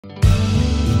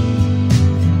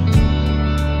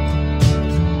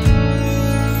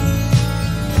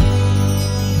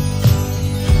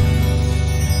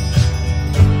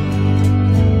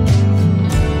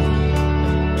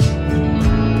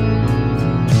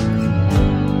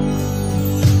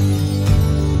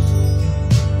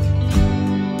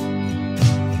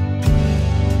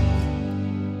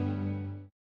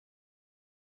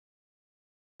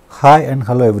Hi and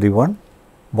hello everyone.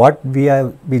 What we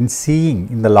have been seeing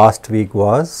in the last week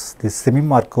was the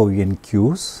semi-Markovian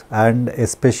queues and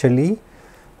especially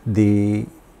the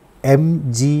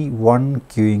MG1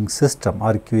 queuing system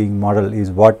or queuing model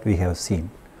is what we have seen.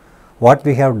 What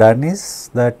we have done is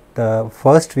that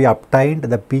first we obtained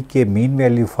the pK mean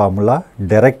value formula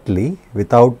directly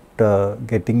without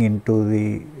getting into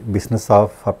the business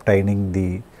of obtaining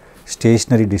the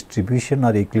stationary distribution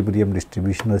or equilibrium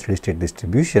distribution or steady state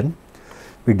distribution.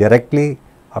 We directly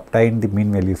obtained the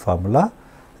mean value formula.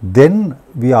 Then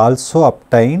we also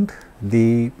obtained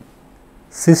the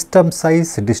system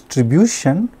size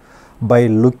distribution by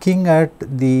looking at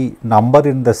the number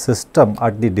in the system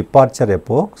at the departure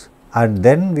epochs, and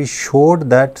then we showed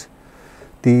that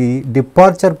the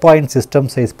departure point system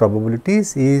size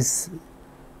probabilities is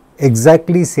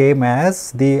exactly same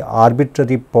as the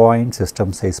arbitrary point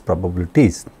system size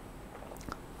probabilities,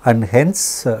 and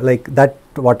hence like that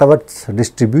whatever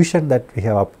distribution that we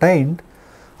have obtained,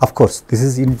 of course this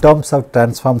is in terms of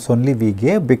transforms only we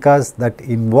gave, because that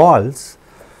involves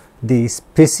the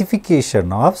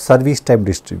specification of service time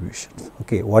distribution.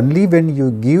 Okay, only when you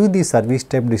give the service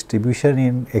time distribution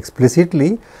in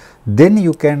explicitly, then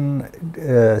you can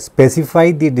specify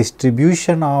the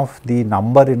distribution of the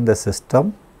number in the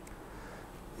system.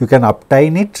 You can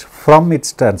obtain it from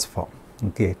its transform.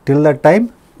 Okay, till that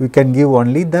time we can give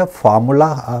only the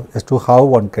formula as to how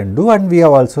one can do, and we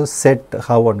have also set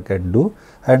how one can do,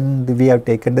 and we have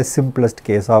taken the simplest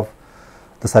case of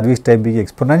the service time being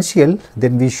exponential.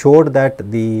 Then we showed that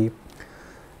the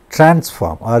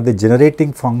transform or the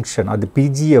generating function or the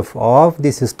PGF of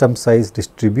the system size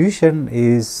distribution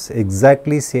is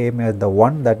exactly same as the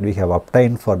one that we have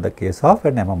obtained for the case of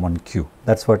an MM1Q.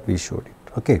 That is what we showed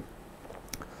it. Okay.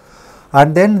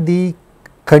 And then the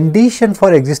condition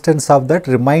for existence of that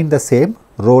remain the same,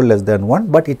 rho less than 1,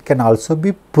 but it can also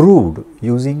be proved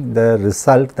using the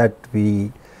result that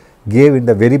we gave in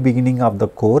the very beginning of the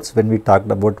course when we talked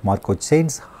about Markov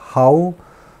chains, how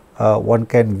one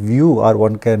can view or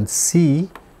one can see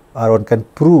or one can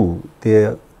prove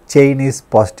the chain is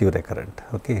positive recurrent.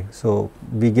 Okay. So,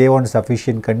 we gave one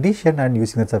sufficient condition, and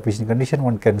using the sufficient condition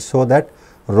one can show that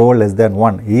rho less than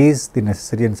 1 is the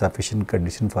necessary and sufficient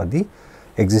condition for the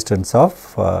existence of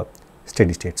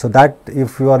steady state. So, that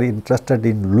if you are interested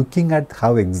in looking at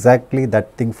how exactly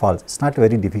that thing falls, it is not a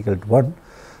very difficult one,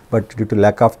 but due to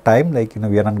lack of time, like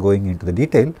we are not going into the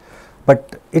detail,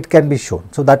 but it can be shown.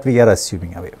 So, that we are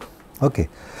assuming away. Okay.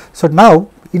 So, now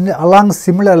along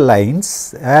similar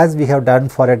lines as we have done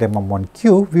for at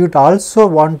MM1Q, we would also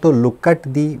want to look at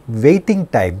the waiting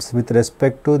times with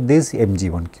respect to these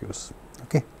MG1Qs.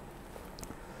 Okay.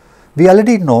 We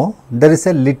already know there is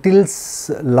a Little's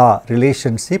law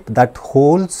relationship that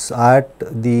holds at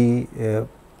the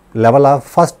level of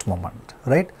first moment,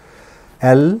 right.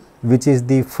 L, which is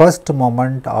the first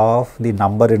moment of the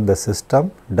number in the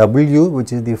system, W,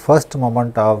 which is the first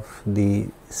moment of the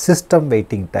system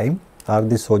waiting time or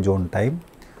the sojourn time,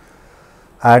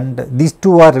 and these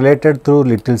two are related through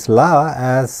Little's law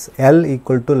as L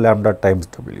equal to lambda times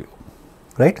W,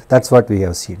 right. That is what we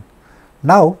have seen.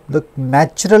 Now, the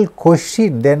natural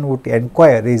question then would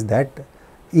inquire is that,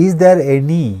 is there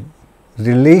any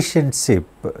relationship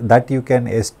that you can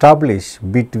establish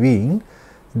between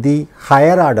the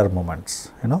higher order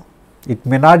moments? It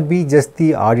may not be just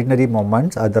the ordinary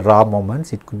moments or the raw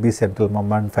moments, it could be central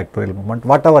moment, factorial moment,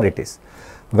 whatever it is,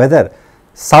 whether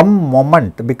some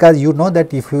moment, because you know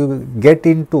that if you get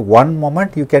into one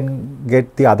moment you can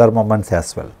get the other moments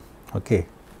as well. Okay.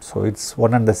 So, it is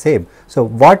one and the same. So,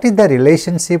 what is the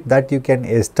relationship that you can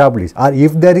establish, or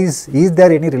if there is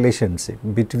there any relationship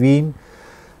between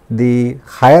the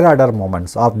higher order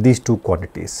moments of these two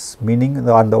quantities, meaning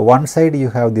on the one side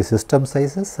you have the system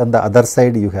sizes and the other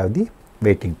side you have the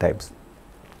waiting times,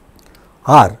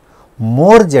 or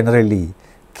more generally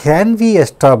can we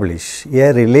establish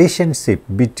a relationship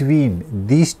between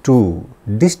these two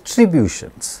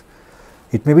distributions?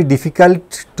 It may be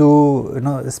difficult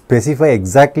to specify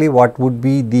exactly what would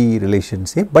be the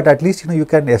relationship, but at least you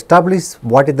can establish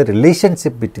what is the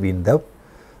relationship between them.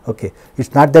 Okay. It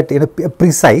is not that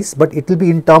precise, but it will be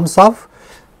in terms of,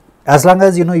 as long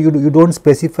as you do not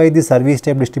specify the service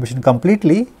time distribution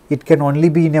completely, it can only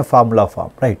be in a formula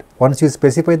form, right. Once you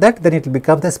specify that, then it will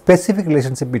become the specific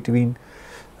relationship between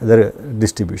the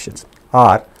distributions,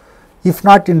 or if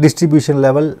not in distribution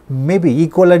level, maybe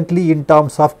equivalently in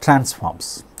terms of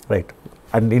transforms, right.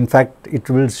 And in fact, it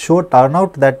will turn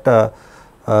out that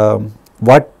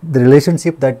what the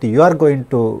relationship that you are going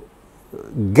to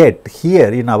get here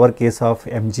in our case of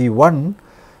MG1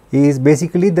 is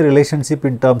basically the relationship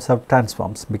in terms of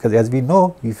transforms, because as we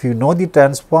know, if you know the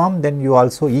transform, then you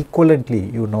also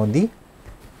equivalently you know the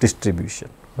distribution,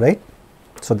 right.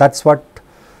 So, that is what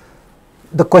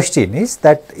the question is,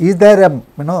 that is there a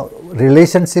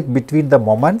relationship between the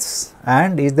moments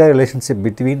and is there a relationship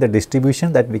between the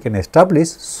distribution that we can establish,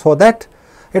 so that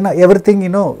everything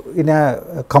in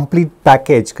a complete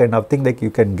package kind of thing, like you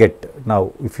can get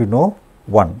now if you know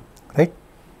one, right.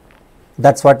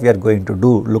 That is what we are going to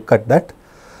do, look at that.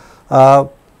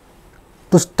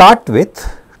 To start with,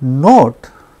 note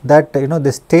that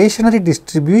the stationary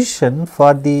distribution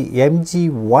for the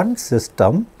MG1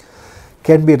 system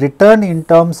can be written in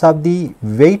terms of the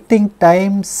waiting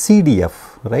time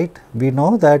CDF, right. We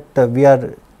know that we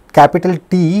are capital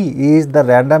T is the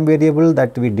random variable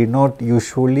that we denote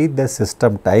usually the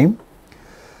system time,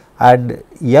 and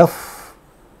F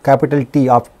capital T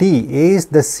of T is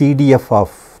the CDF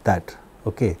of that.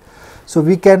 Okay. So,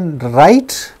 we can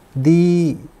write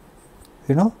the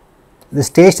the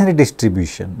stationary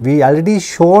distribution. We already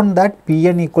shown that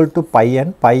Pn equal to pi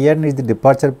n is the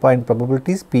departure point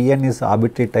probabilities, Pn is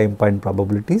arbitrary time point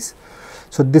probabilities.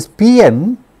 So, this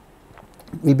Pn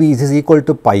will be is equal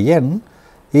to pi n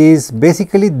is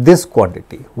basically this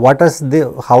quantity. What is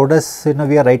the, how does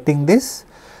we are writing this?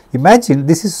 Imagine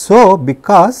this is so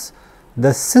because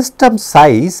the system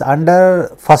size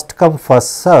under first come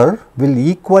first serve will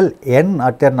equal n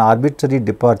at an arbitrary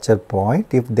departure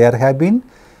point if there have been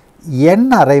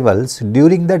n arrivals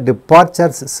during the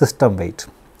departure system weight.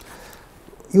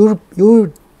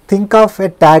 You think of a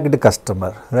tagged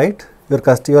customer, right, your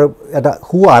customer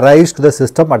who arrives to the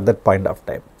system at that point of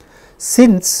time.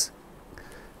 Since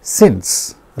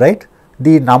right,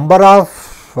 the number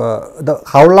of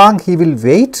how long he will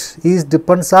wait is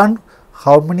depends on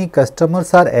how many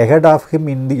customers are ahead of him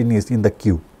in the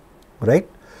queue, right.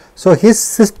 So, his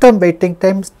system waiting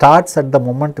time starts at the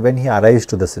moment when he arrives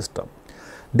to the system.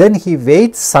 Then he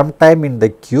waits some time in the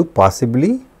queue,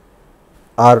 possibly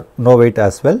or no wait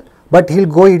as well, but he will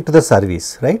go into the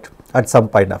service, right, at some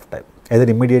point of time, either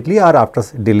immediately or after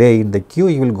delay in the queue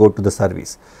he will go to the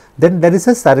service. Then there is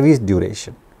a service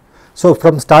duration. So,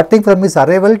 from starting from his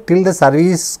arrival till the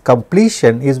service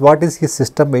completion is what is his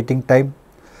system waiting time.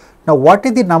 Now, what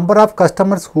is the number of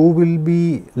customers who will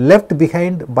be left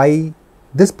behind by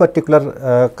this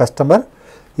particular customer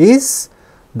is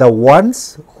the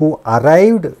ones who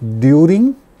arrived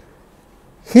during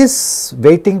his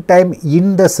waiting time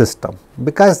in the system,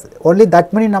 because only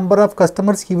that many number of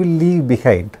customers he will leave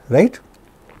behind, right,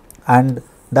 and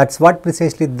that is what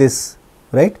precisely this,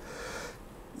 right.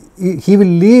 He will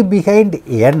leave behind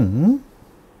n,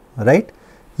 right,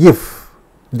 if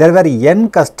there were n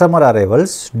customer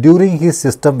arrivals during his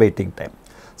system waiting time.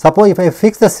 Suppose if I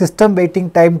fix the system waiting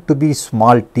time to be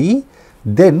small t,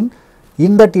 then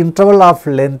in that interval of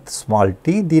length small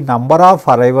t, the number of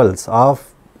arrivals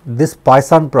of this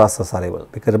Poisson process arrival,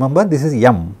 because remember this is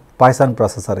m Poisson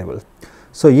process arrival.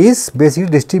 So, is basically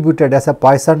distributed as a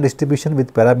Poisson distribution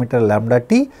with parameter lambda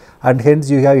t, and hence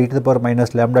you have e to the power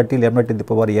minus lambda t to the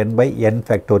power n by n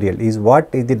factorial is what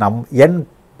is the n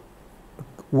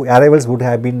arrivals would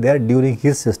have been there during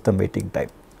his system waiting time,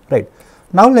 right.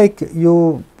 Now, like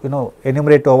you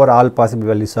enumerate over all possible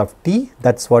values of t,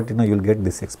 that is what you will get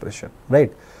this expression,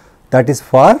 right. That is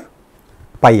for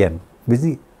pi n, which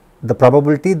is the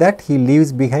probability that he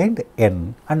leaves behind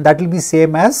n, and that will be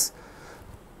same as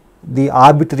the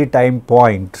arbitrary time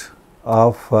point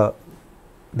of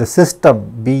the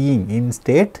system being in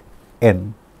state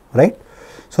n, right.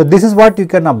 So, this is what you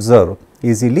can observe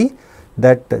easily,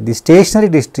 that the stationary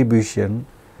distribution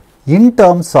in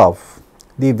terms of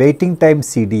the waiting time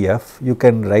CDF, you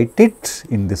can write it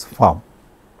in this form.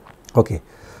 Okay.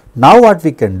 Now, what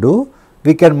we can do?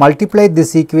 We can multiply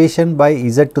this equation by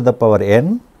z to the power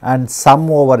n and sum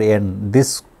over n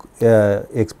this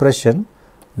expression,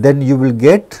 then you will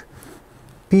get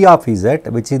P of z,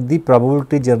 which is the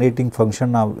probability generating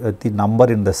function of the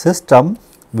number in the system,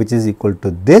 which is equal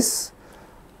to this.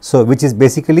 So, which is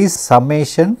basically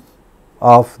summation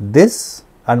of this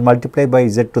and multiply by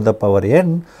z to the power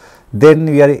n, then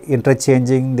we are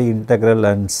interchanging the integral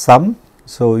and sum.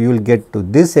 So, you will get to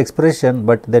this expression,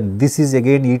 but then this is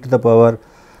again e to the power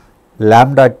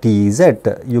lambda t z,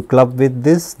 you club with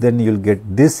this, then you will get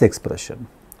this expression.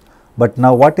 But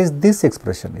now, what is this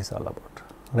expression is all about,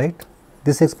 right?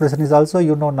 This expression is also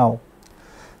now.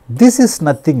 This is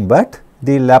nothing but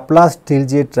the Laplace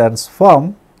Tilge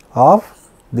transform of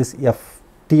this f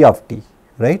t of t,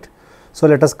 right. So,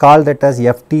 let us call that as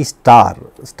f t star,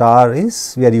 star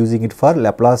is we are using it for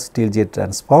Laplace Tilge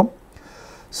transform.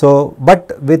 So,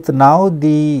 but with now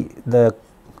the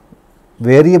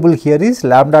variable here is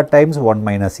lambda times 1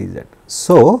 minus z.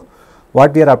 So,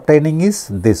 what we are obtaining is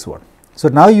this one. So,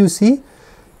 now you see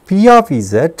P of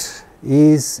z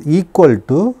is equal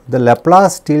to the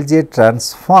Laplace-Steele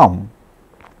transform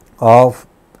of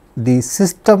the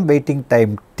system waiting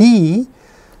time t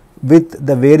with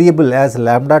the variable as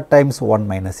lambda times 1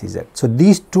 minus z. So,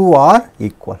 these two are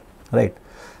equal, right.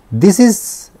 This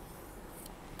is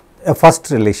a first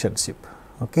relationship,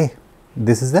 okay.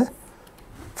 This is the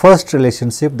first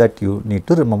relationship that you need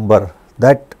to remember,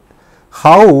 that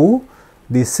how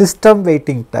the system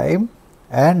waiting time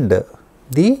and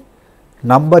the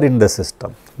number in the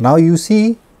system. Now, you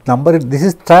see number, this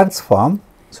is transform.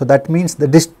 So, that means the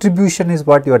distribution is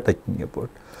what you are talking about.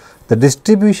 The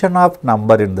distribution of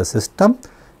number in the system,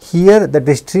 here the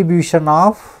distribution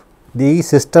of the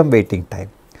system waiting time.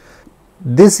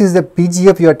 This is the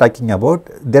PGF you are talking about.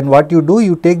 Then what you do,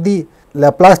 you take the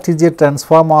Laplace-Steele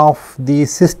transform of the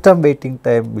system waiting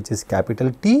time, which is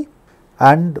capital T,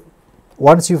 and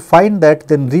once you find that,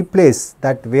 then replace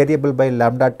that variable by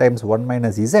lambda times 1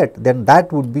 minus z, then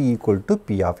that would be equal to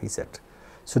P of z.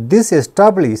 So, this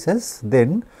establishes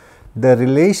then the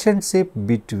relationship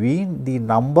between the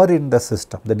number in the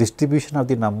system, the distribution of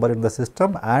the number in the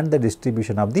system and the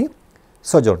distribution of the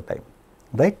sojourn time,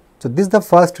 right. So, this is the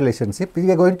first relationship.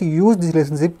 We are going to use this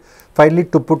relationship finally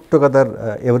to put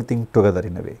together everything together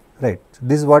in a way, right. So,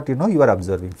 this is what you are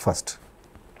observing first,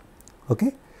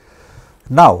 okay.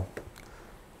 Now,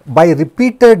 by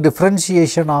repeated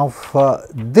differentiation of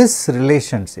this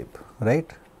relationship, right,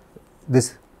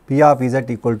 this P of z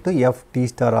equal to f t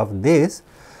star of this.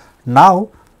 Now,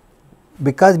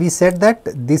 because we said that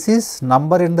this is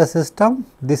number in the system,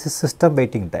 this is system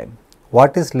waiting time.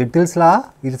 What is Little's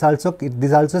law? It is also,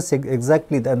 this also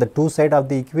exactly on the two side of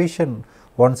the equation.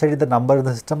 One side is the number in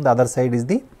the system, the other side is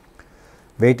the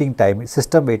waiting time,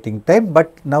 system waiting time.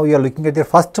 But now you are looking at the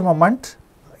first moment,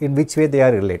 in which way they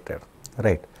are related,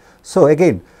 right. So,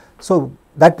 again, so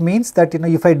that means that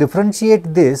if I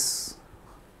differentiate this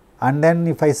and then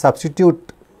if I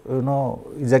substitute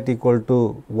z equal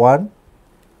to 1,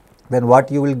 then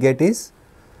what you will get is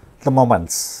the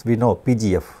moments, we know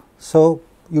PGF. So,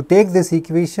 you take this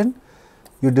equation,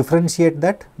 you differentiate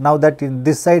that. Now, that in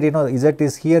this side z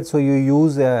is here, so you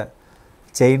use a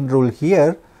chain rule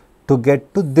here to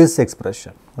get to this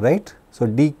expression, right. So,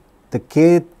 the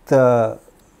kth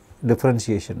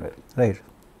differentiation, right,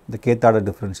 the kth order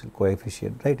differential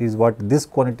coefficient, right, is what this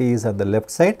quantity is on the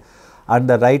left side. On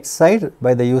the right side,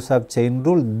 by the use of chain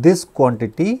rule, this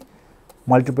quantity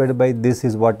multiplied by this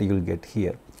is what you will get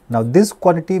here. Now, this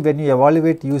quantity, when you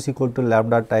evaluate u is equal to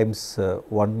lambda times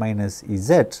 1 minus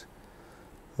z,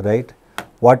 right,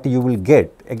 what you will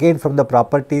get again from the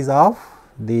properties of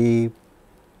the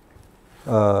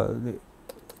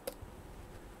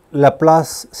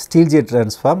Laplace-Steele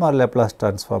transform or Laplace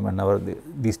transform, and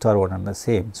these are one and the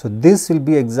same. So, this will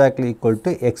be exactly equal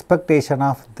to expectation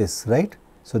of this, right.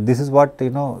 So, this is what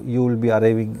you will be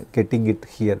getting it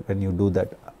here when you do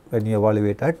that, when you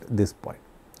evaluate at this point,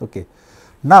 okay.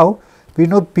 Now, we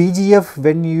know PGF,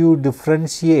 when you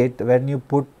differentiate, when you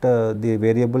put the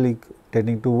variable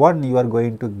tending to 1, you are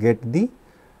going to get the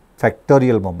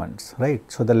factorial moments, right.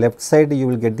 So, the left side you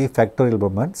will get the factorial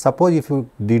moment. Suppose if you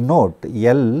denote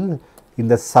L in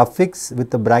the suffix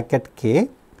with the bracket k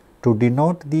to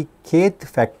denote the kth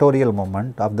factorial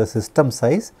moment of the system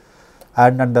size,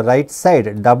 and on the right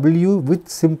side W with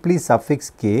simply suffix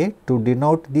k to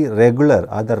denote the regular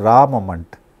or the raw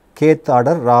moment, kth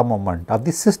order raw moment of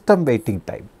the system waiting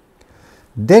time.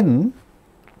 Then,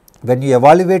 when you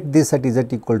evaluate this at z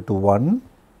equal to 1,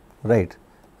 right,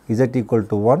 z equal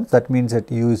to 1, that means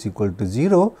that u is equal to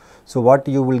 0. So, what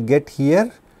you will get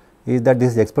here is that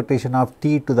this is expectation of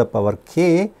t to the power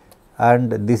k,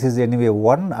 and this is anyway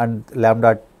 1, and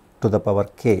lambda to the power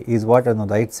k is what on the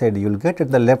right side you will get,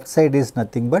 and the left side is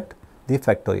nothing but the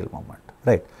factorial moment,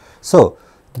 right. So,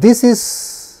 this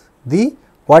is the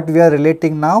what we are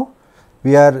relating now.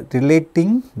 We are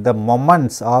relating the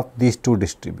moments of these two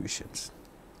distributions,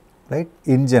 right,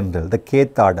 in general the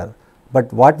kth order.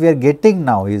 But what we are getting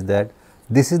now is that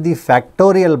this is the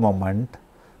factorial moment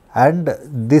and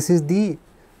this is the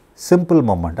simple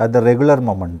moment or the regular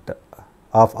moment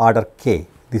of order k.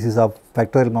 This is a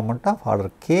factorial moment of order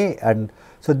k, and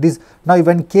so this now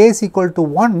when k is equal to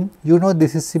 1,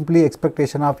 this is simply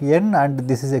expectation of n, and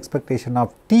this is expectation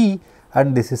of t,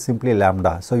 and this is simply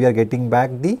lambda. So, we are getting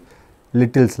back the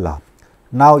Little's law.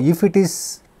 Now, if it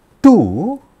is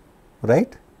 2,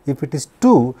 right, if it is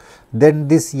 2, then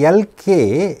this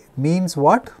Lk means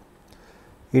what?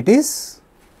 It is,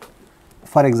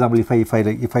 for example, if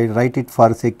I write it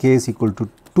for say k is equal to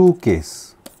 2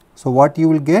 k's. So, what you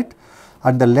will get?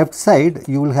 On the left side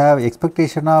you will have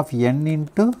expectation of n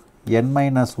into n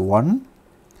minus 1,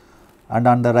 and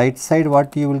on the right side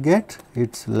what you will get,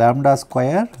 it is lambda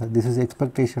square, this is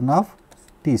expectation of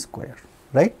t square,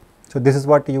 right. So, this is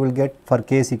what you will get for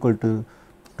case equal to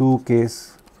 2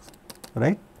 case,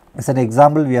 right. It is an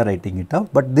example we are writing it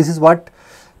out, but this is what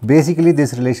basically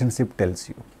this relationship tells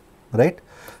you, right.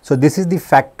 So, this is the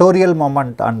factorial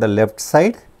moment on the left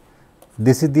side,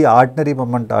 this is the ordinary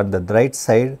moment on the right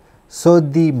side. So,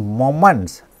 the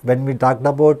moments, when we talked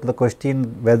about the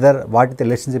question whether what is the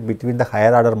relationship between the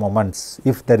higher order moments,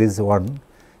 if there is one,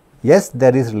 yes,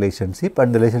 there is relationship,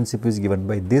 and the relationship is given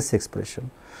by this expression.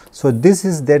 So, this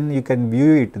is then you can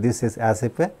view it, this is as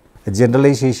if a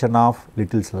generalization of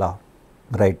Little's law,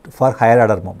 right, for higher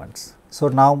order moments. So,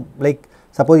 now like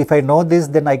suppose if I know this,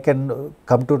 then I can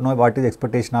come to know what is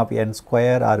expectation of n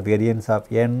square or variance of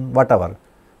n, whatever,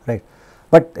 right.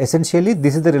 But essentially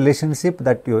this is the relationship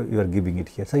that you are giving it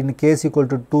here. So, in case equal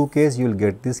to 2 case you will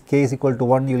get this, case equal to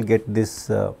 1 you will get this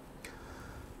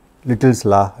Little's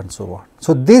law and so on.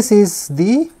 So, this is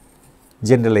the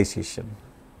generalization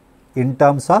in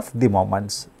terms of the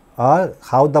moments, or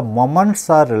how the moments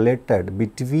are related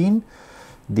between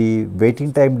the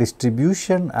waiting time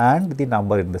distribution and the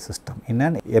number in the system in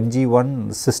an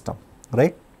MG1 system,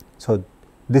 right. So,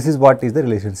 this is what is the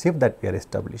relationship that we are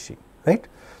establishing, right.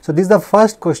 So, this is the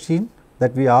first question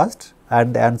that we asked,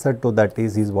 and the answer to that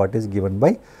is what is given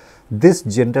by this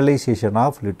generalization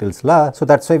of Little's law. So,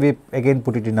 that is why we again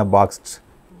put it in a boxed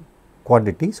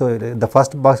quantity. So, the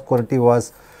first boxed quantity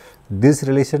was this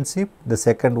relationship, the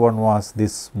second one was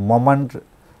this moment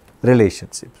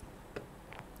relationship,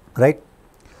 right.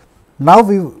 Now,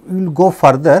 we will go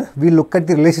further, we look at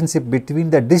the relationship between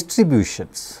the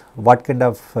distributions, what kind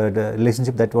of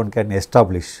relationship that one can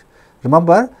establish.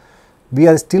 Remember, we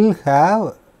are still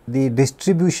have the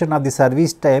distribution of the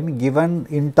service time given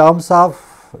in terms of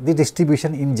the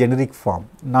distribution in generic form,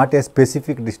 not a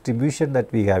specific distribution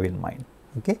that we have in mind.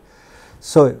 Okay.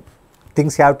 So,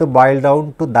 things have to boil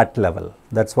down to that level,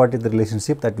 that is what is the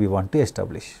relationship that we want to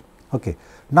establish. Okay.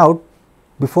 Now,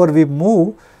 before we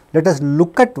move, let us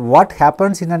look at what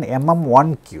happens in an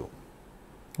MM1 queue.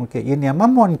 Okay. In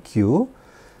MM1 queue,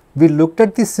 we looked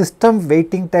at the system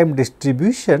waiting time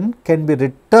distribution can be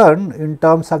written in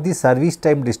terms of the service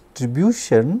time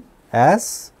distribution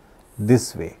as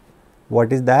this way.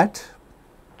 What is that?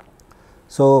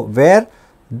 So, where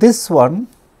this one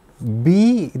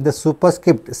B in the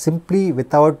superscript simply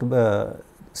without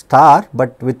star,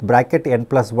 but with bracket n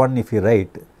plus 1 if you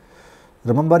write.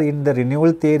 Remember, in the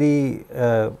renewal theory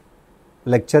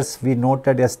lectures we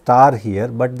noted a star here,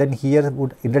 but then here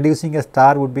introducing a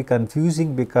star would be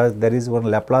confusing because there is one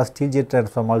Laplace TJ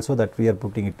transform also that we are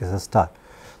putting it as a star.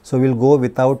 So, we will go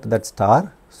without that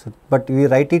star, so, but we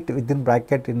write it within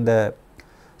bracket in the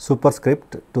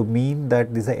superscript to mean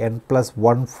that this is a n plus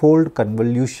 1 fold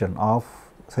convolution of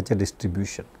such a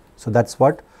distribution. So, that is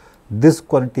what this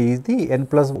quantity is, the n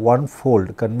plus 1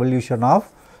 fold convolution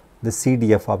of the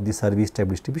CDF of the service time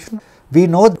distribution. We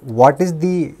know what is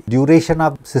the duration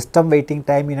of system waiting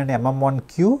time in an MM1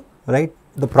 queue, right.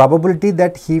 The probability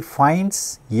that he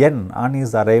finds n on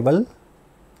his arrival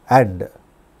and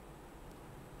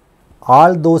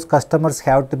all those customers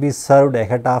have to be served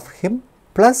ahead of him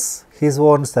plus his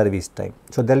own service time.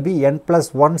 So, there will be n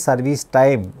plus 1 service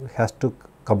time has to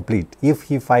complete if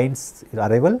he finds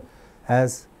arrival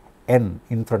as n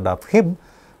in front of him.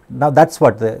 Now, that is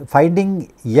what the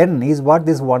finding n is, what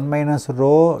this 1 minus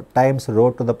rho times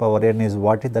rho to the power n is,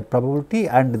 what is that probability,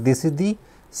 and this is the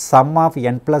sum of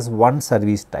n plus 1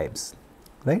 service times,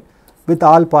 right, with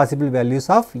all possible values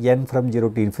of n from 0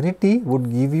 to infinity would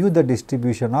give you the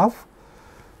distribution of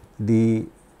the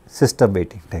system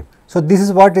waiting time. So, this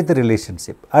is what is the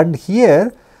relationship, and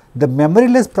here the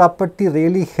memoryless property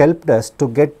really helped us to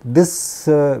get this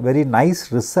very nice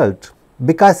result,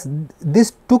 because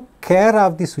this took care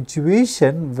of the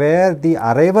situation where the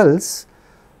arrivals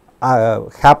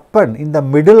happen in the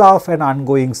middle of an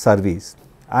ongoing service,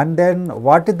 and then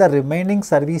what is the remaining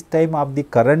service time of the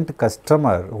current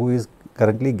customer who is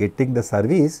currently getting the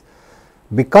service.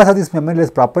 Because of this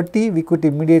memoryless property, we could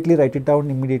immediately write it down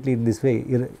immediately in this way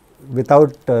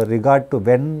without regard to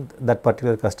when that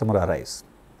particular customer arrives.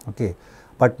 Okay.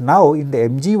 But now, in the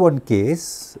MG1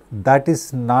 case, that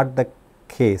is not the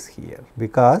case here,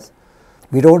 because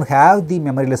we do not have the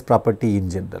memoryless property in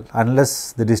general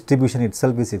unless the distribution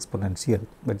itself is exponential.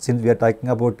 But since we are talking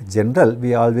about general,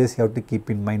 we always have to keep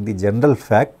in mind the general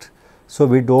fact. So,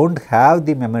 we do not have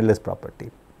the memoryless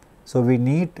property. So, we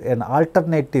need an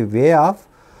alternative way of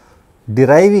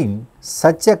deriving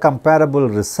such a comparable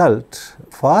result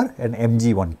for an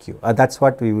MG1 queue. That is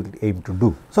what we will aim to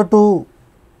do. So,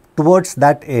 towards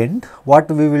that end,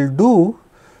 what we will do,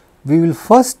 we will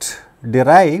first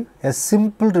derive a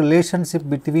simple relationship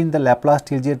between the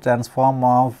Laplace-Tilget transform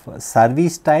of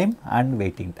service time and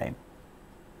waiting time,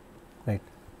 right.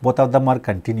 Both of them are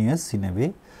continuous in a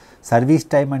way. Service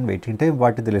time and waiting time,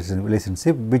 what is the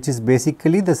relationship, which is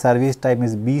basically the service time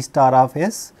is B star of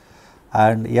S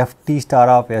and Ft star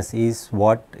of S is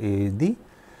what is the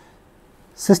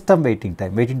system waiting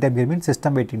time. Waiting time here means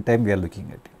system waiting time we are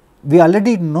looking at. We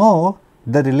already know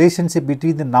the relationship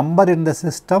between the number in the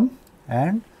system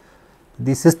and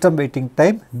the system waiting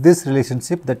time, this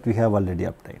relationship that we have already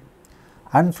obtained.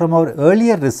 And from our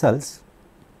earlier results,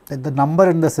 the number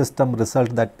in the system result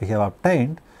that we have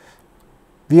obtained,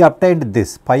 we obtained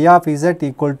this pi of z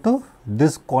equal to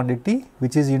this quantity,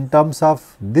 which is in terms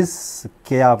of this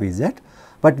k of z,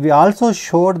 but we also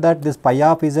showed that this pi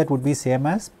of z would be same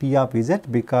as p of z,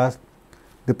 because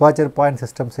departure point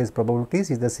system size probabilities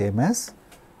is the same as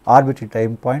arbitrary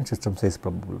time point system size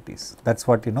probabilities. That is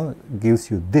what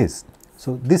gives you this.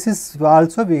 So, this is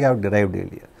also we have derived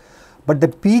earlier, but the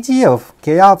PG of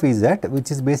k of z,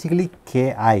 which is basically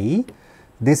ki,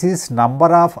 this is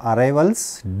number of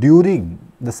arrivals during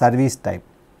the service time,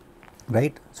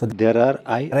 right. So, there are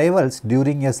I arrivals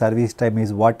during a service time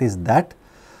is what is that,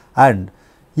 and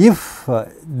if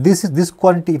this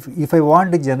quantity, if I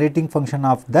want a generating function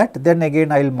of that, then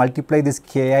again I will multiply this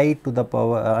ki to the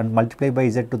power and multiply by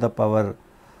z to the power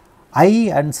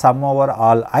I and sum over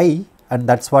all I, and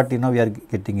that is what we are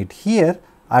getting it here,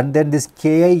 and then this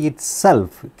ki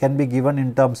itself can be given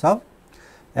in terms of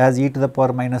as e to the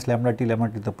power minus lambda t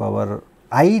to the power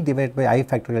I divided by I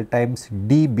factorial times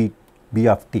db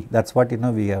of t. That is what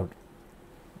we have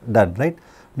done, right.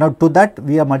 Now, to that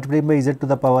we are multiplying by z to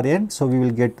the power n. So, we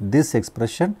will get this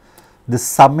expression. This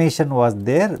summation was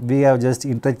there, we have just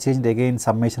interchanged again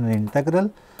summation and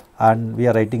integral, and we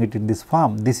are writing it in this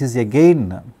form. This is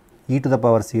again e to the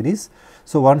power series.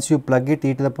 So, once you plug it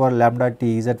e to the power lambda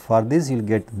t z for this, you will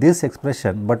get this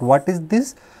expression. But what is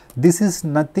this? This is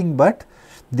nothing but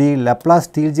the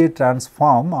Laplace-Tilget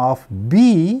transform of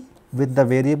B with the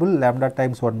variable lambda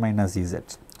times 1 minus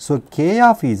Ez. So, k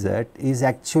of Ez is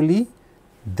actually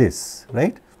this,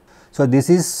 right. So, this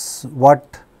is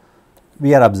what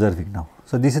we are observing now.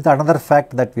 So, this is another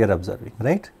fact that we are observing,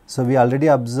 right. So, we already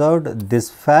observed this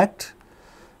fact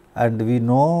and we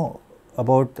know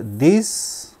about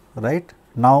this, right.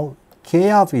 Now,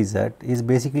 k of Ez is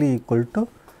basically equal to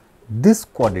this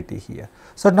quantity here.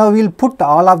 So, now we will put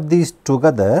all of these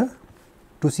together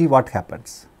to see what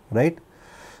happens, right.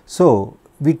 So,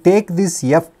 we take this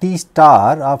Ft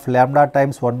star of lambda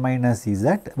times 1 minus Ez,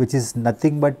 which is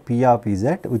nothing but P of Ez,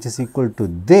 which is equal to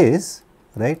this,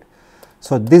 right.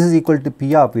 So, this is equal to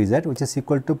P of Ez, which is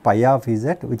equal to pi of Ez,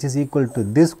 which is equal to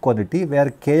this quantity,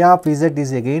 where k of Ez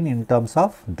is again in terms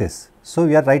of this. So,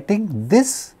 we are writing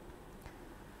this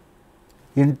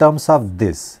in terms of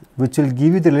this, which will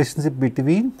give you the relationship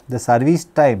between the service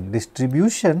time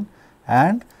distribution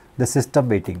and the system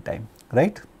waiting time,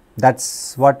 right. That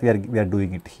is what we are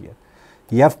doing it here.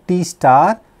 Ft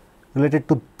star related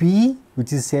to P,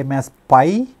 which is same as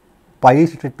pi, pi is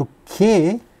related to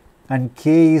k and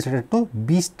k is related to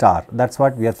B star. That is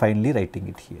what we are finally writing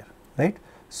it here, right.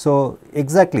 So,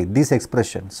 exactly this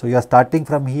expression. So, you are starting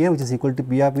from here, which is equal to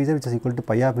P of Ez, which is equal to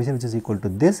pi of Ez, which is equal to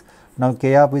this. Now,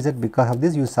 k of Ez, because of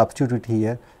this you substitute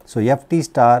here. So, Ft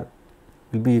star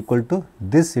will be equal to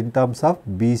this in terms of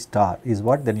B star is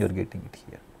what then you are getting it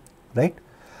here, right.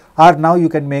 Or now you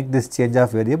can make this change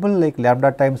of variable like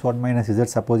lambda times 1 minus Z,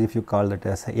 suppose if you call that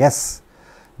as S,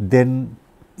 then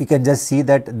you can just see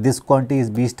that this quantity is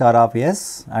B star of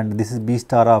S and this is B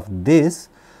star of this,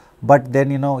 but then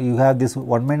you have this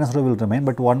 1 minus rho will remain,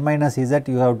 but 1 minus is that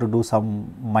you have to do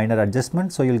some minor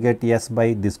adjustment. So, you will get S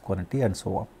by this quantity and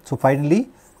so on. So, finally,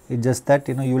 it is just that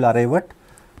you will arrive at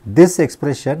this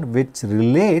expression which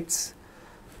relates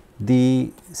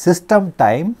the system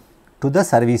time to the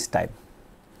service time.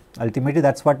 Ultimately,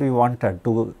 that is what we wanted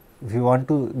to. If you want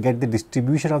to get the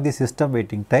distribution of the system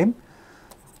waiting time,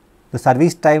 the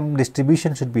service time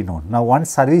distribution should be known. Now, once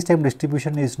service time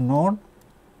distribution is known,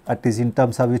 at least in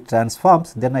terms of its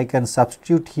transforms, then I can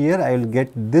substitute here, I will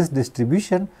get this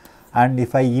distribution, and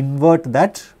if I invert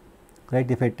that, right,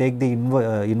 if I take the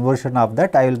inversion of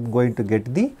that, I am going to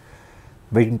get the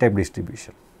waiting time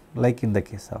distribution, like in the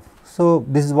case of. So,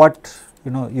 this is what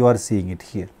you are seeing it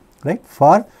here, right,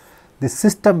 for the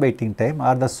system waiting time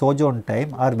or the sojourn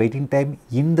time or waiting time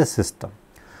in the system.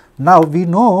 Now, we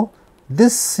know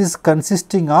this is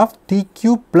consisting of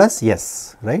Tq plus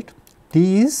S, right.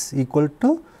 T is equal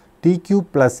to TQ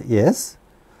plus S,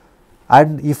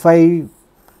 and if I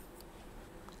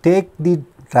take the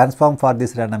transform for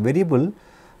this random variable,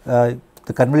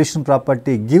 the convolution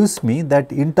property gives me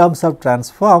that in terms of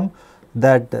transform,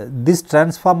 that this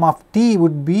transform of T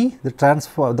would be the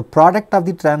product of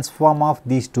the transform of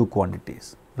these two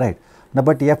quantities, right. Now,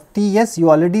 but FTS you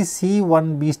already see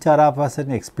one B star of S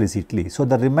explicitly. So,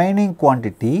 the remaining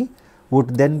quantity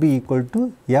would then be equal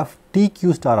to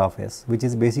FTQ star of S, which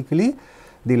is basically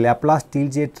the Laplace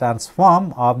Tilde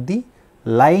transform of the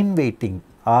line waiting,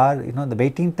 or the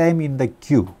waiting time in the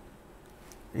queue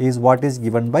is what is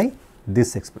given by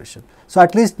this expression. So,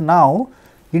 at least now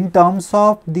in terms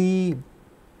of the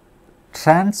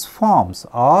transforms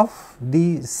of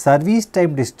the service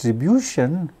time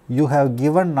distribution, you have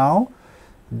given now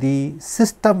the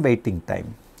system waiting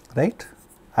time, right,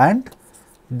 and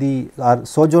the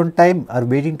sojourn time or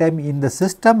waiting time in the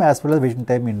system as well as waiting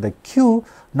time in the queue.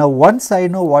 Now, once I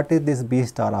know what is this B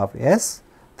star of S,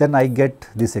 then I get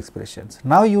these expressions.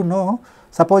 Now,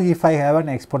 suppose if I have an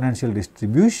exponential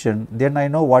distribution, then I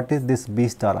know what is this B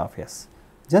star of S.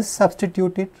 Just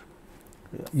substitute it,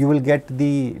 you will get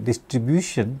the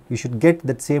distribution, you should get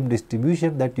that same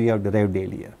distribution that you have derived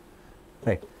earlier,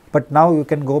 right. But now you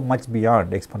can go much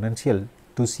beyond exponential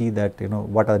to see that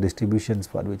what are the distributions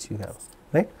for which you have,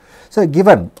 right. So,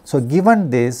 given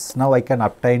this, now I can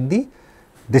obtain the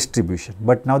distribution,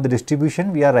 but now the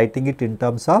distribution we are writing it in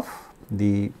terms of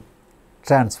the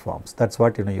transforms, that is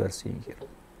what you are seeing here.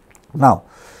 Now,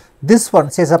 this one,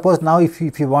 say suppose now if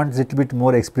you want little bit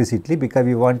more explicitly, because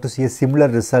we want to see a similar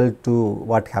result to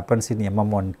what happens in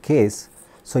MM1 case.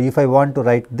 So, if I want to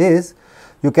write this,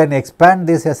 you can expand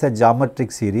this as a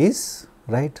geometric series,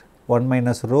 right, 1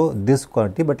 minus rho this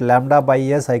quantity, but lambda by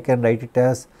S I can write it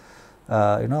as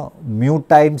mu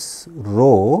times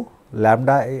rho,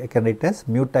 lambda I can write as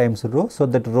mu times rho. So,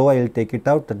 that rho I will take it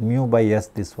out, that mu by S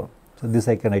this one. So, this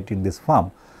I can write in this form.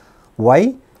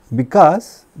 Why?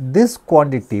 Because this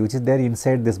quantity which is there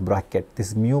inside this bracket,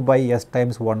 this mu by S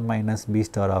times 1 minus B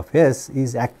star of S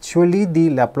is actually the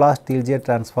Laplace Tilde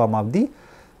transform of the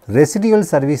residual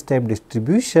service time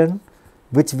distribution,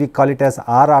 which we call it as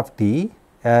R of t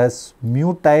as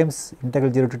mu times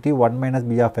integral 0 to t 1 minus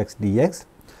B of x dx.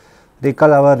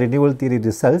 Recall our renewal theory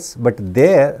results, but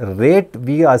there rate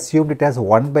we assumed it as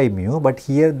 1 by mu, but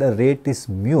here the rate is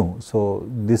mu. So,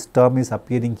 this term is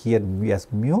appearing here as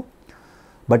mu,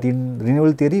 but in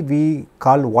renewal theory we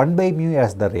call 1 by mu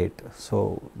as the rate.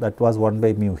 So, that was 1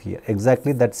 by mu here,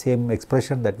 exactly that same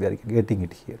expression that we are getting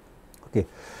it here. Okay.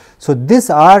 So, this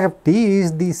R of t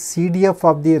is the CDF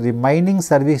of the remaining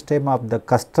service time of the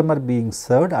customer being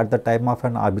served at the time of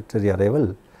an arbitrary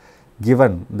arrival,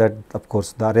 given that of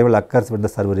course, the arrival occurs when the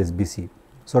server is busy.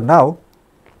 So, now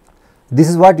this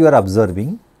is what you are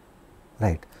observing,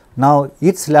 right. Now,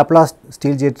 its Laplace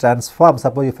Tilde transform,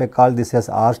 suppose if I call this as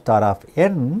R star of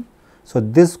n. So,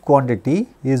 this quantity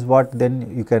is what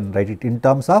then you can write it in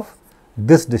terms of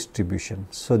this distribution.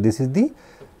 So, this is the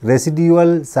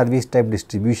residual service time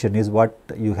distribution is what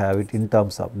you have it in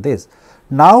terms of this.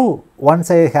 Now, once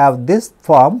I have this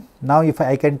form, now if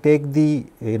I can take the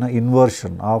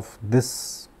inversion of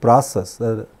this process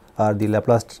or the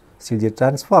Laplace Tilde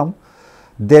transform,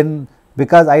 then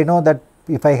because I know that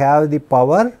if I have the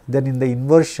power, then in the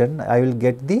inversion I will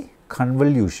get the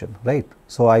convolution, right.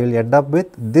 So, I will end up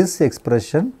with this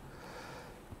expression,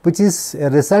 which is a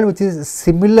result which is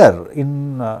similar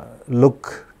in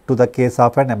look to the case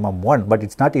of an MM1, but it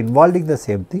is not involving the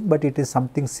same thing, but it is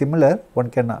something similar. One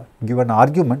can give an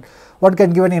argument, one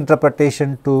can give an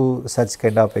interpretation to such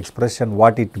kind of expression,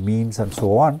 what it means and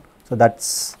so on. So, that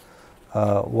is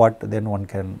what then one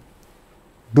can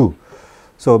do.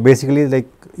 So, basically like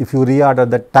if you reorder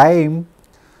the time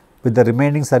with the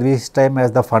remaining service time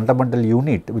as the fundamental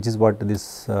unit, which is what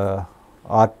this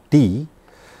RT,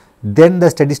 then the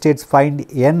steady states find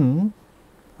n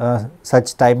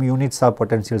such time units of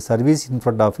potential service in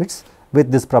front of it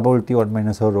with this probability 1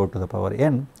 minus rho to the power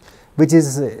n, which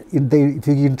is if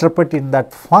you interpret in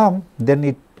that form, then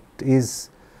it is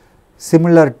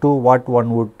similar to what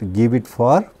one would give it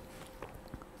for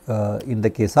in the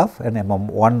case of an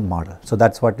MM1 model. So,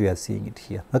 that is what we are seeing it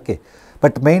here. Okay.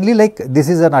 But mainly like this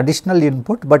is an additional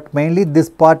input, but mainly this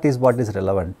part is what is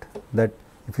relevant, that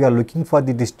if you are looking for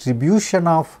the distribution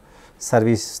of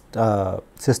service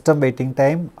system waiting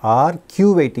time or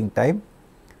queue waiting time,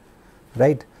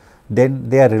 right, then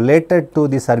they are related to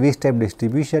the service time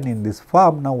distribution in this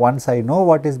form. Now, once I know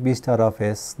what is B star of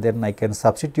S, then I can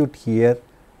substitute here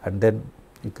and then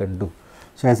you can do.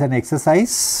 So, as an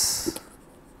exercise,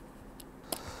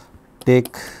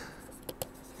 take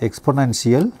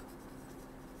exponential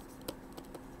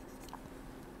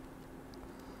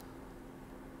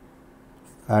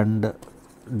and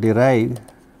derive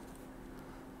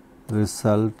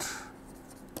result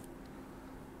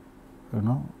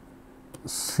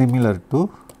similar to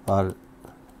or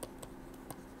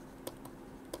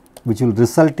which will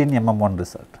result in MM1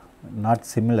 result, not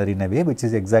similar in a way which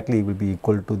is exactly will be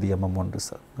equal to the MM1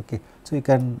 result. Okay. So, you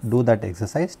can do that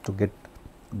exercise to get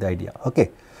the idea.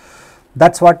 Okay.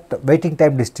 That is what waiting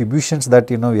time distributions that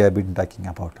we have been talking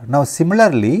about. Now,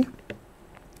 similarly,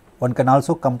 one can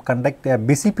also conduct a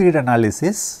busy period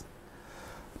analysis,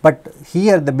 but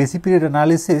here the busy period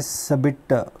analysis a bit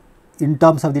in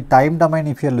terms of the time domain,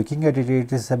 if you are looking at it,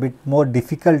 it is a bit more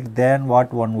difficult than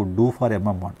what one would do for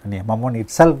MM1. And MM1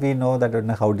 itself we know that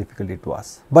how difficult it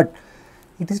was, but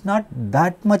it is not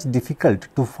that much difficult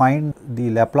to find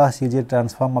the Laplace Fourier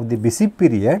transform of the busy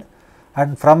period,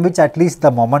 and from which at least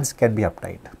the moments can be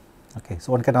obtained. Okay.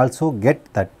 So, one can also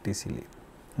get that easily.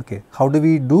 Okay. How do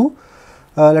we do?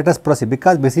 Let us proceed,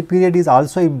 because busy period is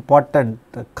also important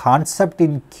concept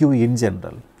in Q in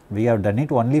general. We have done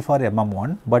it only for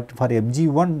MM1, but for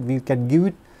MG1 we can give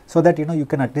it so that you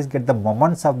can at least get the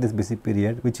moments of this busy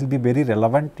period, which will be very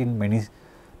relevant in many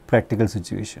practical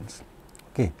situations.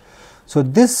 Okay. So,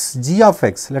 this G of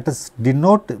x, let us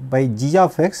denote by G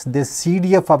of x the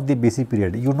CDF of the busy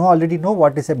period. You already know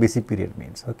what is a busy period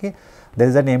means. Okay. There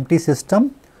is an empty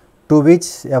system to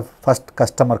which a first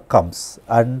customer comes,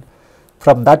 and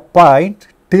from that point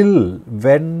till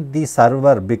when the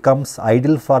server becomes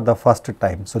idle for the first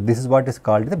time. So, this is what is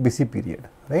called the busy period,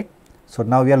 right. So,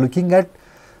 now we are looking at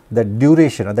the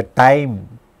duration or the time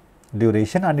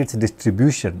duration and its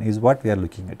distribution is what we are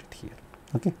looking at it here.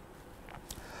 Okay.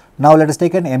 Now, let us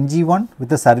take an MG1 with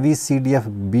the service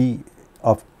CDF B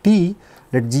of t.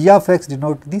 Let G of x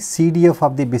denote the CDF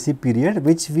of the busy period,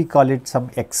 which we call it some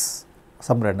x,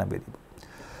 some random variable.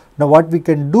 Now, what we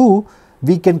can do,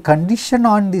 we can condition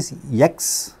on this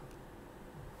x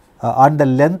on the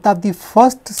length of the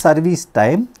first service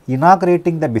time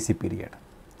inaugurating the busy period,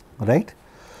 right.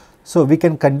 So, we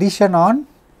can condition on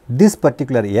this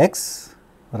particular x,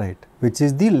 right, which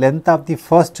is the length of the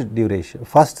first duration,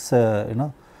 first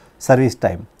service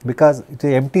time, because it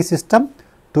is an empty system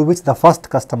to which the first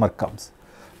customer comes.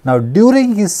 Now,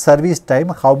 during his service time,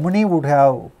 how many would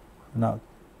have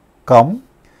come,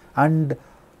 and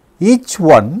each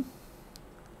one,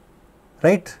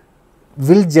 right,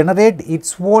 will generate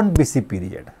its own busy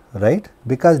period, right,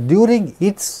 because during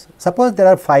its, suppose there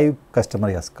are 5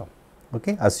 customers has come,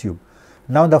 okay, assume.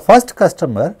 Now, the first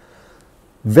customer,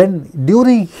 when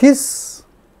during his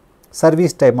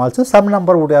service time also some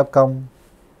number would have come,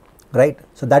 right.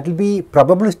 So, that will be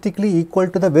probabilistically equal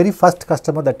to the very first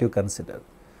customer that you consider.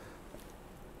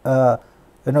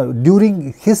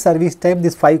 During his service time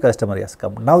this 5 customer has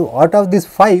come. Now, out of this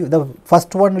 5, the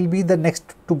first one will be the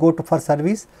next to go to for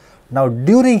service. Now,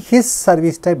 during his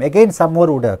service time again some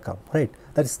more would have come, right.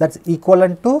 That's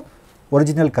equivalent to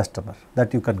original customer,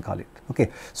 that you can call it. Okay.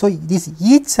 So, this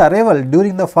each arrival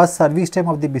during the first service time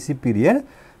of the busy period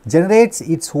generates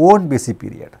its own busy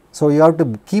period. So, you have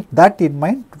to keep that in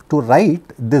mind to write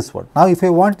this one. Now, if I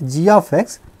want G of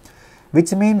x,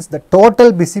 which means the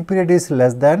total busy period is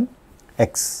less than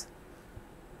x,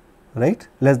 right,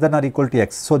 less than or equal to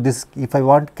x. So, this if I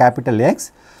want capital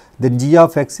X, then G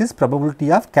of x is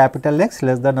probability of capital X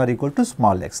less than or equal to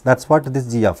small x. That is what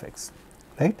this G of x,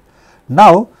 right.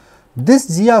 Now,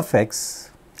 this G of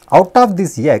x, out of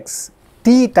this x,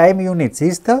 t time units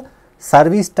is the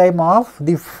service time of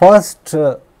the first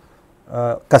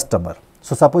customer.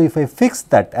 So, suppose if I fix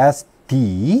that as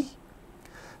t,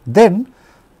 then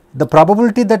the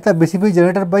probability that the busy period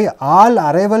generated by all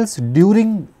arrivals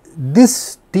during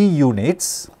this t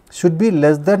units should be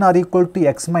less than or equal to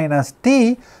x minus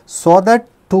t, so that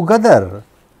together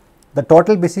the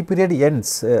total busy period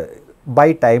ends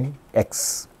by time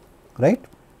x, right.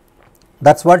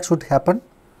 That is what should happen.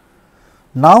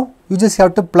 Now, you just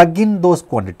have to plug in those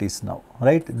quantities now,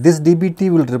 right. This dBT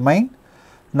will remain.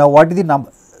 Now, what is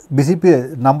the busy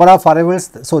period number of arrivals?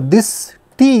 So, this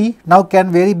t now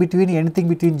can vary between anything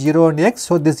between 0 and x.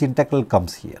 So, this integral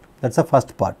comes here, that is the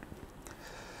first part.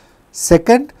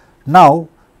 Second, now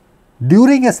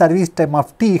during a service time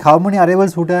of t, how many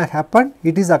arrivals would have happened?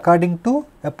 It is according to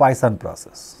a Poisson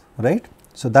process, right.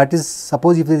 So, that is,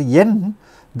 suppose if it is n,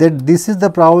 then this is the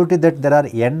probability that there are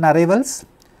n arrivals,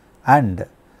 and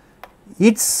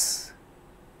each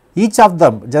of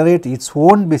them generate its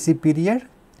own busy period,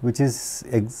 which is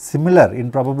similar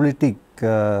in probabilistic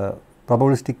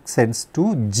sense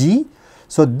to G.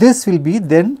 So, this will be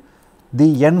then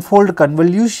the n-fold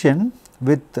convolution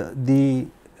with the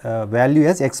value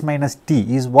as x minus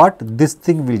t is what this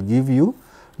thing will give you.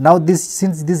 Now, this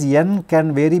since this n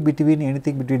can vary between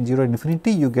anything between 0 and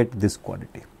infinity, you get this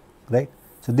quantity, right.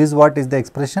 So, this what is the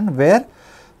expression where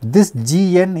this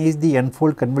Gn is the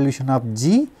n-fold convolution of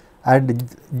G, and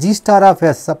G star of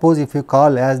S, suppose if you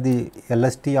call as the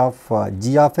LST of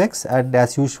G of x, and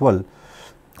as usual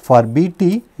for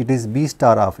Bt it is B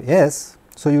star of S.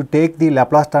 So, you take the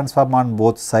Laplace transform on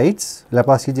both sides,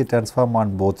 Laplace transform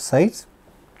on both sides,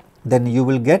 then you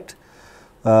will get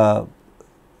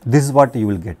this is what you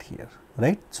will get here,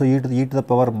 right. So, e to the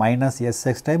power minus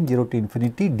Sx times 0 to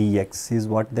infinity dx is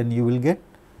what then you will get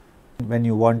when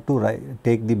you want to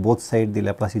take the both side the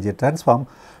Laplace transform.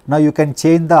 Now, you can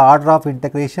change the order of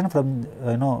integration from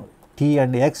t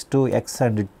and x to x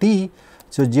and t.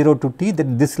 So, 0 to t,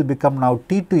 then this will become now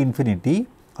t to infinity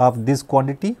of this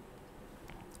quantity,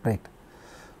 right,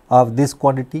 of this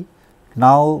quantity.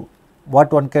 Now,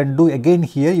 what one can do again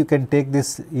here, you can take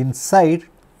this inside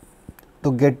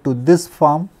to get to this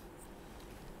form,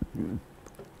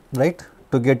 right.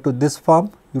 To get to this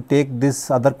form, you take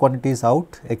this other quantities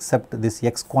out except this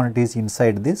x quantities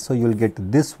inside this. So, you will get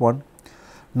this one.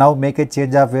 Now, make a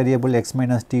change of variable x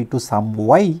minus t to some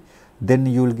y, then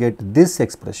you will get this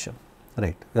expression,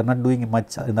 right. We are not doing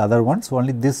much in the other ones, so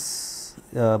only this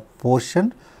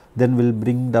portion then will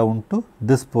bring down to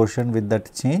this portion with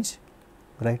that change,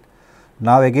 right.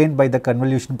 Now, again by the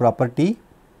convolution property,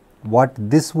 what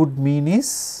this would mean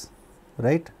is,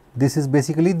 right, this is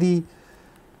basically the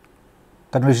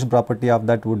convolution property of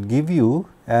that would give you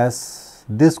as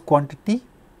this quantity,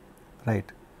 right.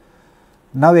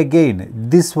 Now, again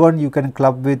this one you can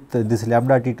club with this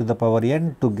lambda t to the power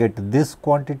n to get this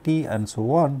quantity and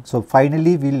so on. So,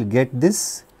 finally, we will get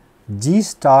this G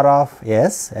star of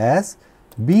S as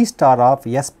B star of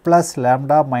S plus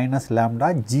lambda minus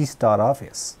lambda G star of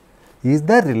S is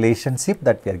the relationship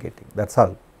that we are getting, that is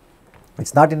all. It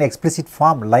is not in explicit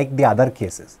form like the other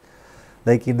cases,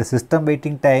 like in the system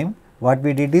waiting time. What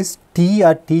we did is T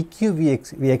or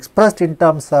TQ we expressed in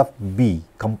terms of B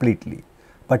completely,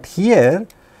 but here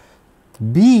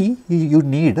B you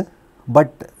need,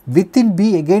 but within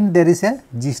B again there is a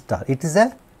G star, it is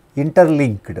a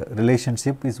interlinked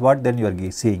relationship is what then you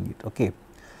are seeing it, okay.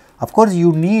 Of course,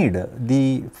 you need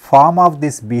the form of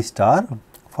this B star,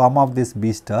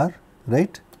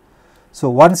 right. So,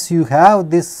 once you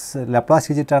have this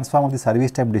Laplace transform of the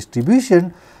service time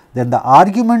distribution, then the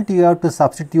argument you have to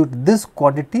substitute this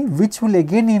quantity, which will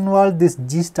again involve this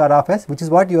G star of S, which is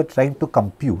what you are trying to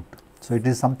compute. So, it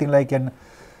is something like an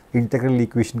integral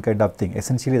equation kind of thing,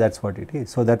 essentially that is what it is.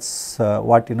 So, that is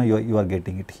what you are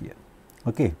getting it here,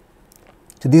 okay.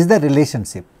 So, this is the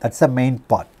relationship, that is the main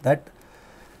part, that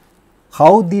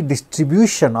how the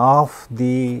distribution of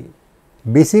the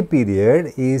BC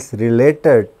period is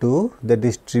related to the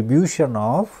distribution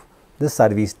of the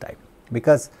service time,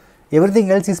 because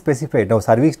everything else is specified. Now,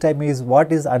 service time is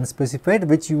what is unspecified,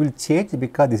 which you will change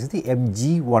because this is the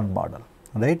MG1 model,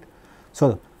 right.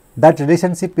 So, that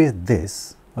relationship is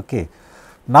this, okay.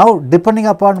 Now, depending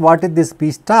upon what is this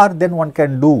P star, then one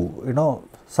can do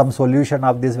some solution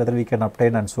of this, whether we can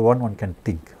obtain and so on, one can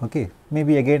think, okay.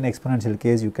 Maybe again exponential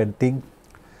case you can think,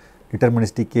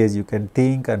 deterministic case you can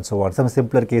think and so on. Some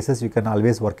simpler cases you can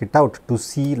always work it out to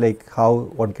see like how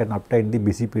one can obtain the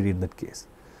BC period in that case.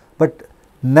 But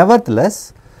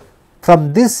nevertheless,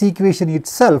 from this equation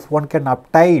itself one can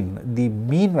obtain the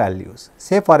mean values.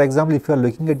 Say for example, if you are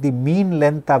looking at the mean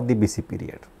length of the BC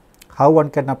period, how one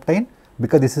can obtain?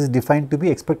 Because this is defined to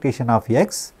be expectation of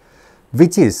x,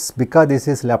 which is because this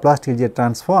is Laplace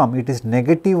transform, it is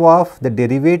negative of the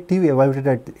derivative evaluated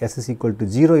at s is equal to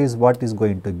 0 is what is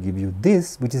going to give you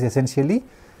this, which is essentially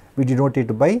we denote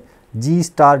it by G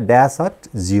star dash at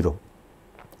 0,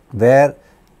 where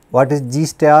what is G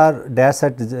star dash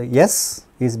at S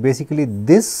is basically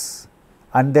this,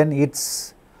 and then it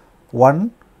is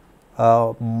 1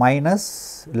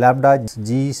 minus lambda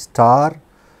G star,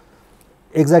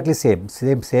 exactly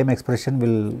same expression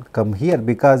will come here,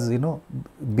 because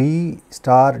B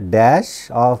star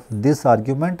dash of this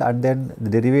argument and then the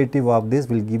derivative of this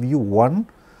will give you 1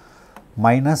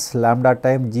 minus lambda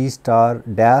times G star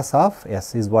dash of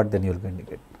S is what then you are going to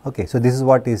get, okay. So, this is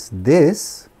what is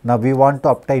this. Now, we want to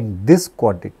obtain this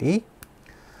quantity.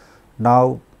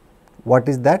 Now, what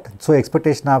is that? So,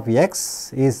 expectation of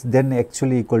x is then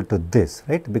actually equal to this,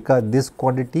 right, because this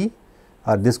quantity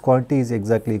or this quantity is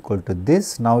exactly equal to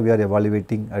this. Now, we are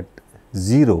evaluating at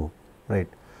 0, right.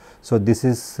 So, this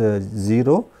is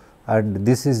 0 and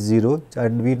this is 0,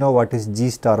 and we know what is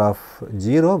G star of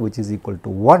 0, which is equal to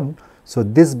 1. So,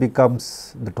 this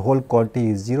becomes the whole quantity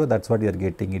is 0, that is what we are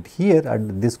getting it here,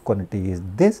 and this quantity is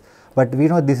this, but we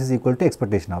know this is equal to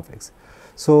expectation of x.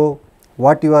 So,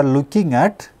 what you are looking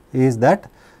at is that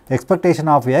expectation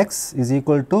of x is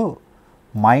equal to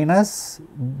minus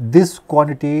this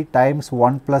quantity times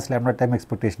 1 plus lambda time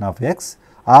expectation of x,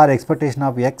 or expectation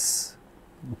of x,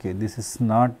 okay, this is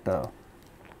not,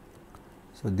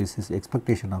 so this is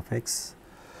expectation of x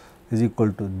is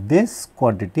equal to this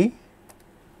quantity,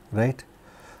 right.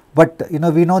 But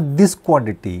we know this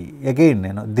quantity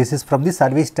again, this is from the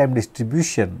service time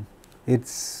distribution,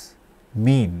 its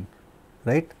mean,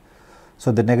 right.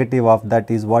 So, the negative of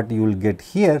that is what you will get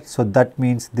here. So, that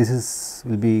means this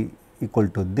will be equal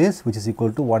to this, which is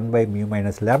equal to 1 by mu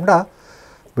minus lambda,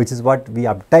 which is what we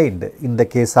obtained in the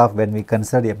case of when we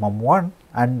considered MM1,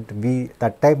 and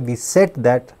that time we said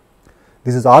that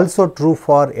this is also true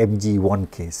for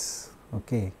MG1 case,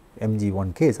 okay,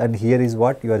 MG1 case, and here is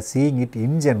what you are seeing it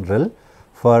in general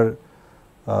for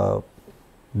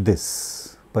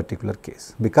this particular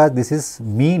case, because this is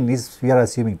mean is we are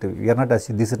assuming to, we are not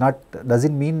assuming, this is not, does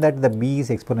not mean that the B is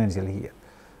exponential here,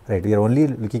 right. We are only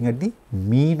looking at the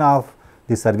mean of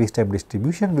the service time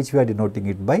distribution, which we are denoting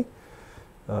it by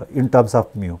in terms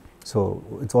of mu. So,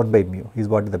 it is 1 by mu is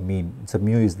what the mean, so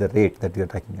mu is the rate that we are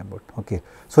talking about, okay.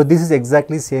 So, this is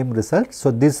exactly same result.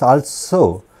 So, this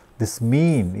also, this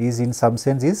mean is in some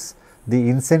sense is the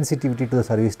insensitivity to the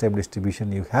service time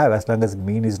distribution you have. As long as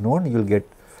mean is known, you will get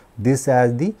this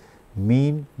as the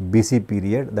mean BC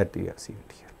period that we are seeing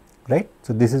here, right.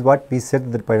 So, this is what we said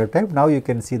at that point of time. Now, you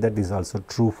can see that this is also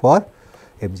true for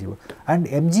MG1 and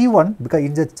MG1, because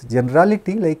in the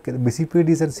generality like BC period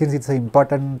is, since it is an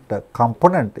important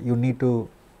component you need to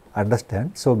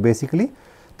understand. So, basically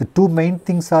the two main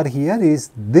things are here is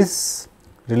this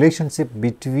relationship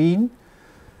between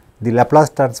the Laplace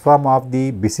transform of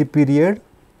the BC period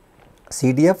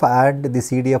CDF and the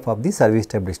CDF of the service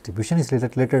time distribution is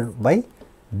related by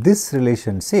this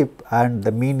relationship, and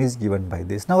the mean is given by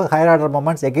this. Now, higher order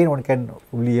moments again one can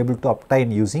be able to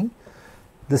obtain using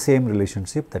the same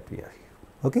relationship that we are here,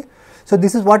 okay. So,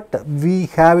 this is what we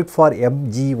have it for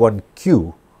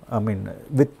MG1Q, I mean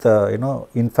with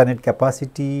infinite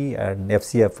capacity and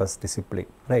FCFS discipline,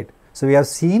 right. So, we have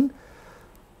seen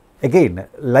again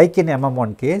like in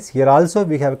MM1 case, here also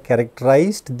we have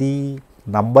characterized the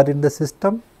number in the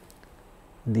system,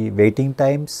 the waiting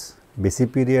times,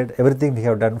 BC period, everything we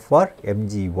have done for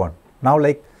MG1. Now,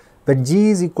 like when G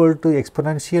is equal to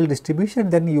exponential distribution,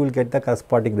 then you will get the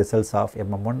corresponding results of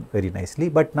MM1 very nicely,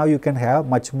 but now you can have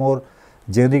much more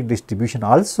generic distribution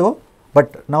also,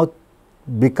 but now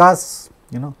because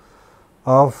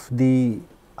of the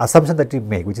assumption that we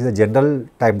make, which is a general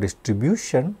time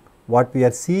distribution, what we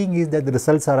are seeing is that the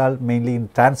results are all mainly in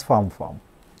transform form,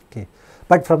 okay,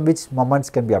 but from which moments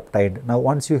can be obtained. Now,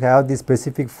 once you have the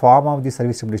specific form of the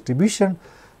service time distribution,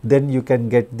 then you can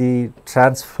get the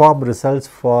transform results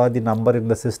for the number in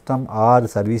the system or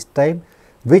service time,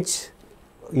 which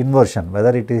inversion,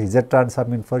 whether it is Z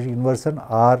transform inversion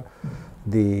or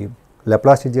the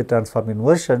Laplace transform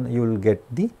inversion, you will get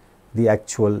the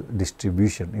actual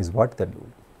distribution is what then you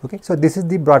will. Okay. So, this is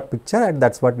the broad picture, and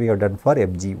that is what we have done for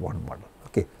MG1 model.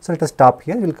 Okay. So, let us stop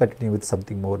here, we will continue with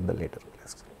something more in the later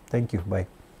class. Thank you, bye.